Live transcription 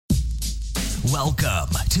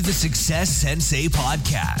Welcome to the Success Sensei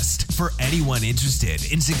podcast for anyone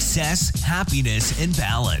interested in success, happiness, and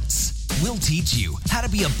balance. We'll teach you how to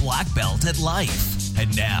be a black belt at life.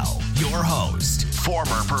 And now, your host,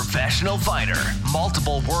 former professional fighter,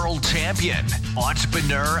 multiple world champion,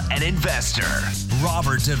 entrepreneur, and investor,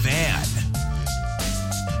 Robert Devan.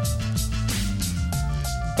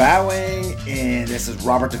 Bowing in. This is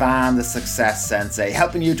Robert Devan, the Success Sensei,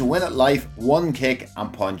 helping you to win at life one kick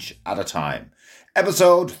and punch at a time.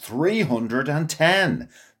 Episode 310.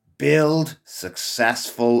 Build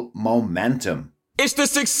successful momentum. It's the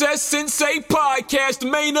Success Sensei podcast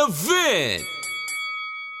main event.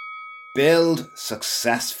 Build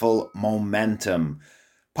successful momentum.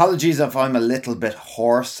 Apologies if I'm a little bit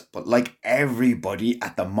hoarse, but like everybody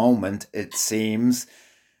at the moment, it seems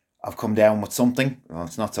I've come down with something. Well,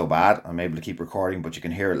 it's not so bad. I'm able to keep recording, but you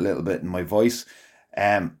can hear it a little bit in my voice.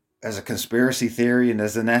 There's a conspiracy theory and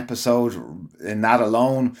there's an episode in that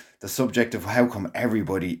alone, the subject of how come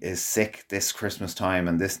everybody is sick this Christmas time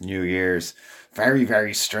and this New Year's. Very,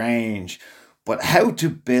 very strange. But how to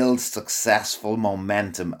build successful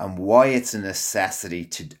momentum and why it's a necessity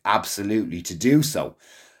to absolutely to do so.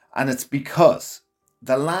 And it's because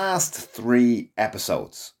the last 3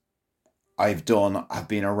 episodes I've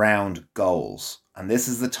been around goals, and this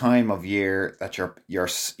is the time of year that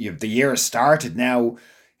the year has started now.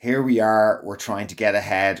 Here we are, we're trying to get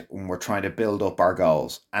ahead and we're trying to build up our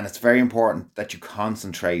goals, and it's very important that you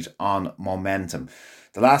concentrate on momentum.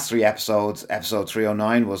 The last 3 episodes, episode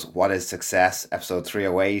 309 was what is success, episode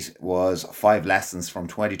 308 was 5 lessons from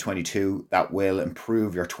 2022 that will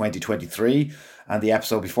improve your 2023, and the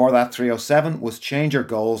episode before that, 307, was change your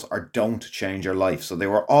goals or don't change your life. So they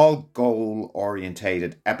were all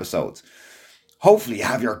goal-orientated episodes. Hopefully you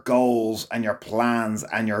have your goals and your plans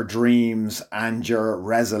and your dreams and your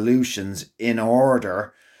resolutions in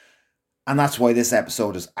order, and that's why this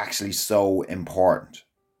episode is actually so important.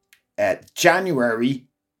 January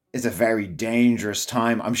is a very dangerous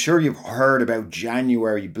time. I'm sure you've heard about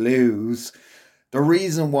January blues. The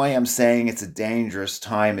reason why I'm saying it's a dangerous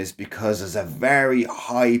time is because there's a very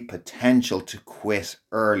high potential to quit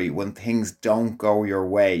early when things don't go your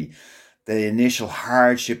way. The initial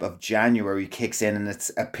hardship of January kicks in and it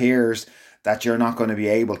appears that you're not going to be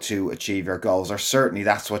able to achieve your goals, or certainly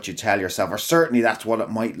that's what you tell yourself, or certainly that's what it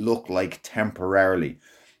might look like temporarily.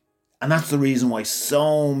 And that's the reason why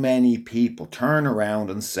so many people turn around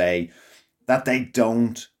and say that they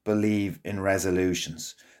don't believe in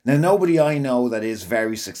resolutions. Now, nobody I know that is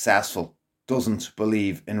very successful doesn't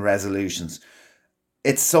believe in resolutions.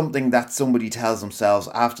 It's something that somebody tells themselves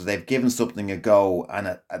after they've given something a go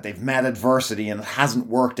and they've met adversity and it hasn't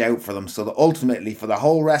worked out for them. So that ultimately, for the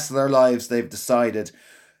whole rest of their lives, they've decided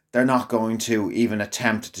they're not going to even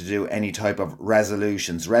attempt to do any type of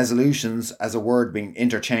resolutions. Resolutions as a word being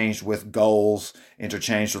interchanged with goals,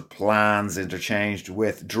 interchanged with plans, interchanged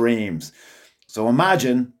with dreams. So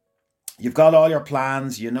imagine you've got all your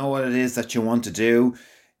plans, you know what it is that you want to do.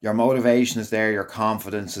 Your motivation is there, your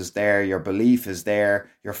confidence is there, your belief is there,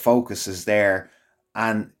 your focus is there,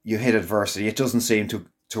 and you hit adversity. It doesn't seem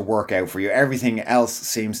to work out for you. Everything else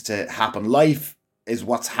seems to happen. Life is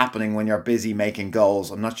what's happening when you're busy making goals.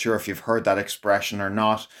 I'm not sure if you've heard that expression or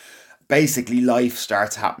not. Basically, life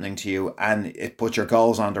starts happening to you and it puts your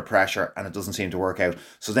goals under pressure and it doesn't seem to work out.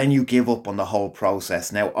 So then you give up on the whole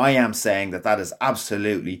process. Now, I am saying that is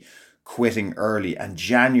absolutely quitting early, and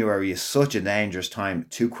January is such a dangerous time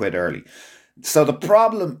to quit early. So the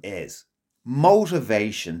problem is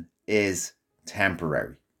motivation is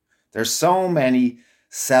temporary. There's so many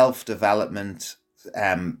self-development,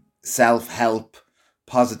 self-help,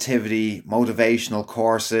 positivity, motivational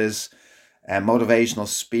courses, motivational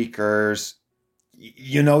speakers.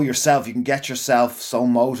 You know yourself, you can get yourself so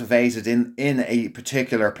motivated in a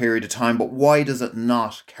particular period of time, but why does it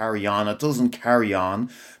not carry on? It doesn't carry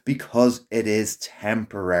on because it is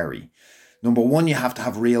temporary. Number one, you have to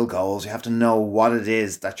have real goals. You have to know what it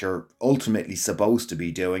is that you're ultimately supposed to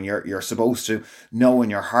be doing. You're supposed to know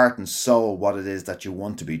in your heart and soul what it is that you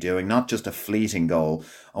want to be doing, not just a fleeting goal.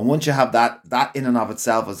 And once you have that in and of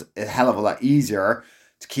itself is a hell of a lot easier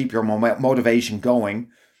to keep your motivation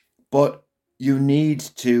going. But you need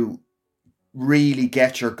to really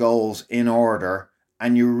get your goals in order,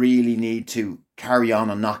 and you really need to carry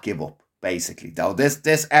on and not give up, basically. Though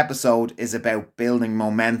this episode is about building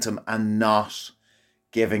momentum and not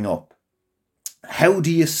giving up. How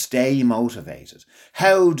do you stay motivated?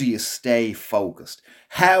 How do you stay focused?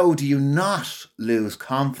 How do you not lose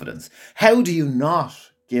confidence? How do you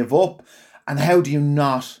not give up? And how do you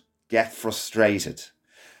not get frustrated?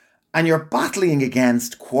 And you're battling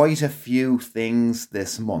against quite a few things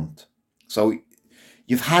this month. So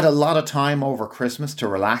you've had a lot of time over Christmas to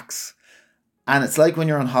relax. And it's like when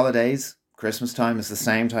you're on holidays, Christmas time is the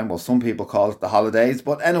same time. Well, some people call it the holidays.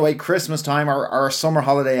 But anyway, Christmas time or a summer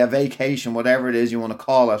holiday, a vacation, whatever it is you want to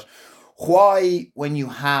call it. Why, when you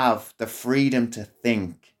have the freedom to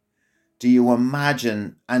think, do you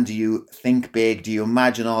imagine and do you think big? Do you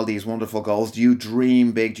imagine all these wonderful goals? Do you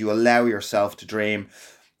dream big? Do you allow yourself to dream?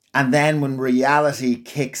 And then when reality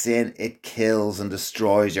kicks in, it kills and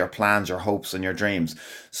destroys your plans, your hopes and your dreams.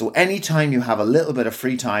 So anytime you have a little bit of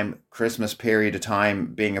free time, Christmas period of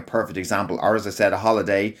time being a perfect example, or as I said, a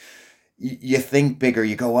holiday, you think bigger.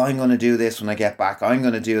 You go, I'm going to do this when I get back. I'm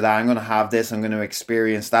going to do that. I'm going to have this. I'm going to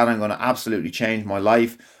experience that. I'm going to absolutely change my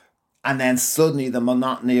life. And then suddenly the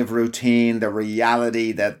monotony of routine, the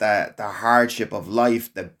reality, that the hardship of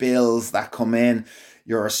life, the bills that come in,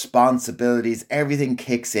 your responsibilities, everything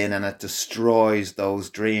kicks in and it destroys those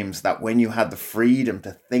dreams that when you had the freedom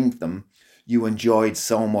to think them, you enjoyed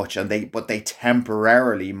so much, but they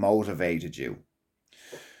temporarily motivated you.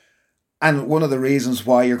 And one of the reasons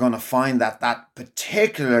why you're going to find that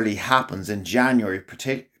particularly happens in January,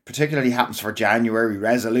 particularly happens for January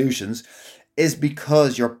resolutions, is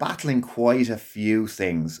because you're battling quite a few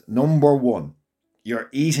things. Number one, your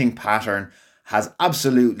eating pattern has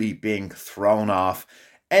absolutely been thrown off.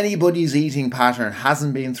 Anybody's eating pattern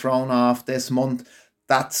hasn't been thrown off this month,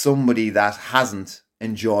 that's somebody that hasn't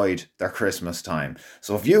enjoyed their Christmas time.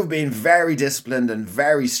 So if you've been very disciplined and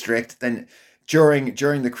very strict, then during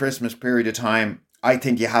the Christmas period of time, I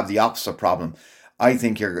think you have the opposite problem. I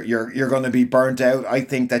think you're going to be burnt out. I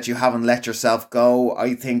think that you haven't let yourself go.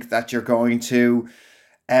 I think that you're going to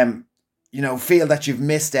feel that you've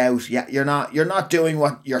missed out. Yeah, you're not doing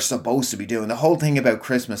what you're supposed to be doing. The whole thing about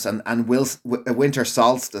Christmas and winter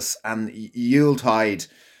solstice and Yuletide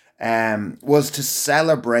was to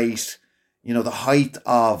celebrate, the height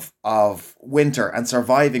of winter and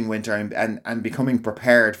surviving winter and becoming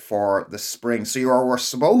prepared for the spring. So you were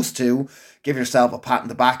supposed to give yourself a pat on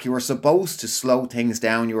the back. You were supposed to slow things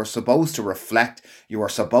down. You were supposed to reflect. You were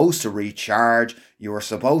supposed to recharge. You were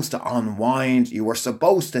supposed to unwind. You were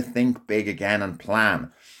supposed to think big again and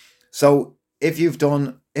plan. So if you've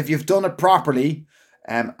done it properly,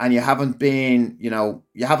 and you haven't been, you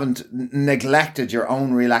haven't neglected your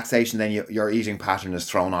own relaxation, then your eating pattern is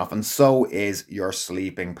thrown off, and so is your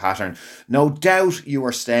sleeping pattern. No doubt you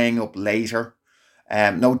are staying up later.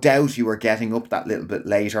 No doubt you are getting up that little bit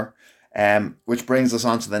later. Which brings us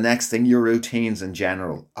on to the next thing. Your routines in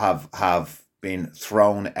general have been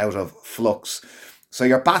thrown out of flux. So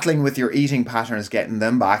you're battling with your eating patterns, getting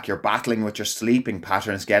them back. You're battling with your sleeping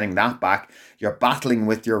patterns, getting that back. You're battling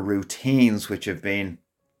with your routines, which have been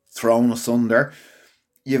thrown asunder.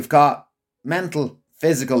 You've got mental,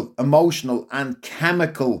 physical, emotional, and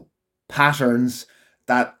chemical patterns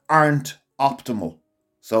that aren't optimal.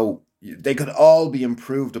 So they could all be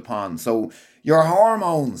improved upon. So your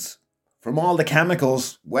hormones from all the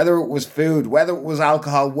chemicals, whether it was food, whether it was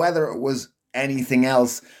alcohol, whether it was anything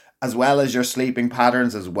else, as well as your sleeping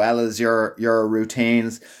patterns, as well as your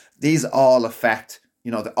routines, these all affect,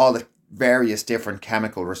 all the various different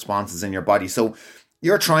chemical responses in your body. So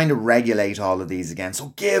you're trying to regulate all of these again.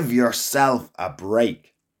 So give yourself a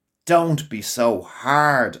break. Don't be so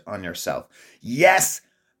hard on yourself. Yes,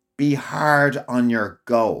 be hard on your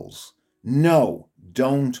goals. No,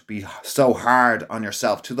 don't be so hard on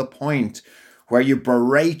yourself to the point where you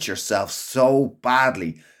berate yourself so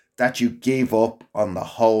badly that you give up on the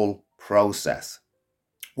whole process.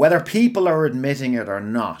 Whether people are admitting it or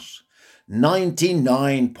not,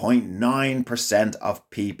 99.9% of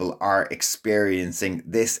people are experiencing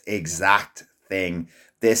this exact thing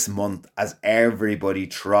this month as everybody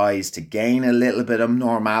tries to gain a little bit of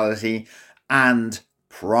normality and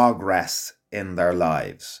progress in their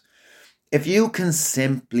lives. If you can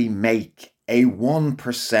simply make a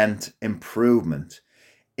 1% improvement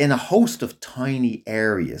in a host of tiny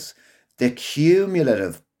areas, the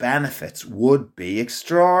cumulative benefits would be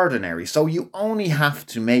extraordinary. So you only have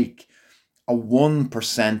to make a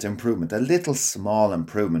 1% improvement, a little small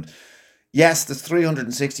improvement. Yes, there's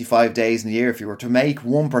 365 days in the year. If you were to make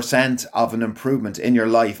 1% of an improvement in your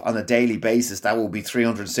life on a daily basis, that will be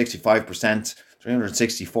 365%,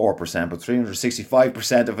 364%, but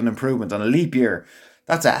 365% of an improvement on a leap year.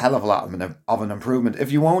 That's a hell of a lot of an improvement.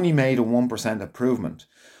 If you only made a 1% improvement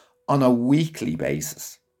on a weekly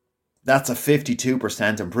basis, that's a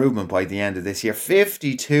 52% improvement by the end of this year.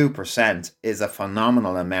 52% is a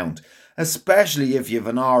phenomenal amount, especially if you have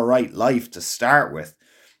an all right life to start with.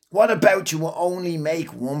 What about you only make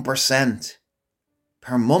 1%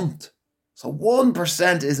 per month? So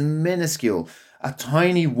 1% is minuscule. A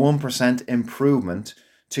tiny 1% improvement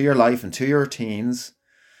to your life and to your routines,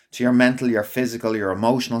 to your mental, your physical, your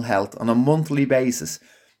emotional health on a monthly basis,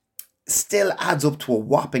 still adds up to a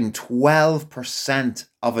whopping 12%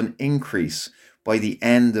 of an increase by the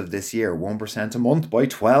end of this year. 1% a month by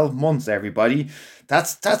 12 months, everybody.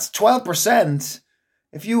 That's 12%.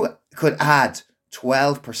 If you could add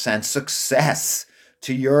 12% success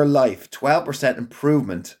to your life, 12%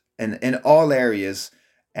 improvement in all areas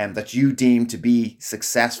that you deem to be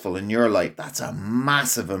successful in your life, that's a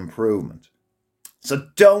massive improvement. So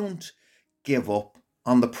don't give up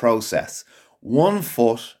on the process. One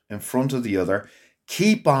foot in front of the other.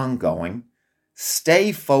 Keep on going.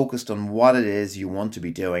 Stay focused on what it is you want to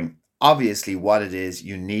be doing. Obviously, what it is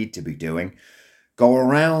you need to be doing. Go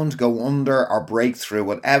around, go under, or break through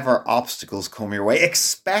whatever obstacles come your way.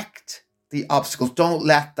 Expect the obstacles. Don't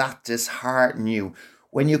let that dishearten you.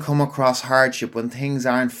 When you come across hardship, when things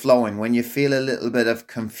aren't flowing, when you feel a little bit of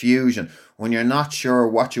confusion, when you're not sure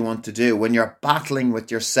what you want to do, when you're battling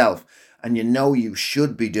with yourself and you know you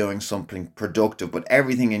should be doing something productive, but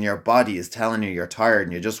everything in your body is telling you you're tired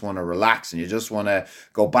and you just want to relax and you just want to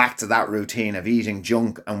go back to that routine of eating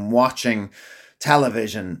junk and watching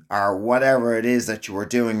television or whatever it is that you were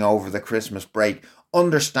doing over the Christmas break,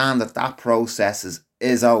 understand that process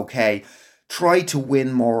is okay. Try to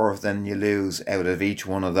win more than you lose out of each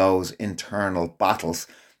one of those internal battles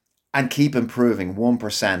and keep improving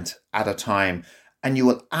 1% at a time. And you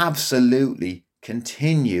will absolutely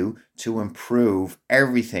continue to improve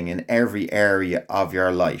everything in every area of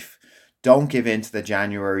your life. Don't give in to the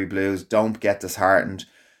January blues. Don't get disheartened.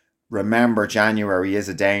 Remember, January is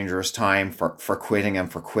a dangerous time for quitting and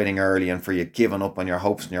for quitting early and for you giving up on your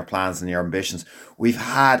hopes and your plans and your ambitions. We've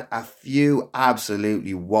had a few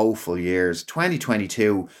absolutely woeful years.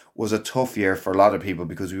 2022 was a tough year for a lot of people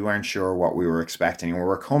because we weren't sure what we were expecting. And we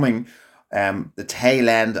were coming the tail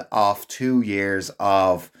end of 2 years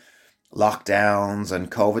of lockdowns and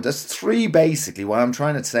COVID. There's three, basically. What I'm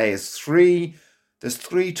trying to say is there's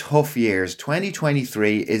 3 tough years.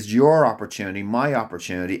 2023 is your opportunity, my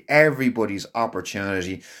opportunity, everybody's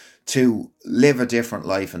opportunity to live a different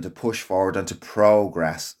life and to push forward and to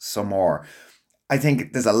progress some more. I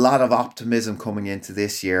think there's a lot of optimism coming into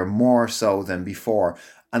this year, more so than before.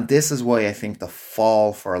 And this is why I think the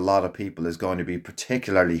fall for a lot of people is going to be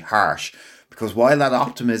particularly harsh. Because while that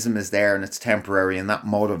optimism is there and it's temporary and that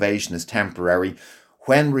motivation is temporary,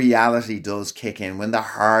 when reality does kick in, when the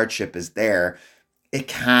hardship is there, it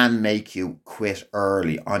can make you quit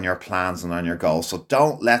early on your plans and on your goals. So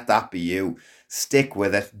don't let that be you. Stick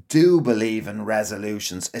with it. Do believe in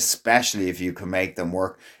resolutions, especially if you can make them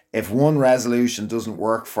work. If one resolution doesn't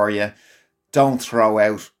work for you, don't throw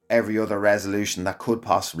out every other resolution that could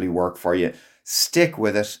possibly work for you. Stick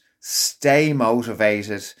with it. Stay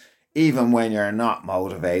motivated. Even when you're not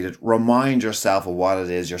motivated, remind yourself of what it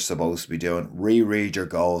is you're supposed to be doing. Reread your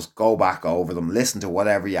goals. Go back over them. Listen to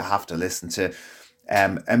whatever you have to listen to.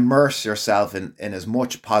 Immerse yourself in as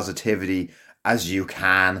much positivity as you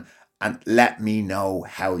can and let me know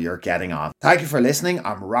how you're getting on. Thank you for listening.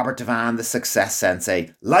 I'm Robert Devan, the Success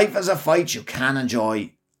Sensei. Life is a fight you can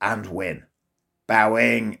enjoy and win.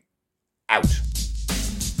 Bowing out.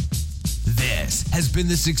 This has been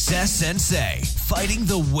the Success Sensei, fighting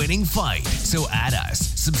the winning fight. So add us,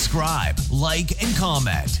 subscribe, like, and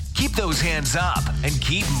comment. Keep those hands up and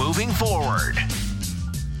keep moving forward.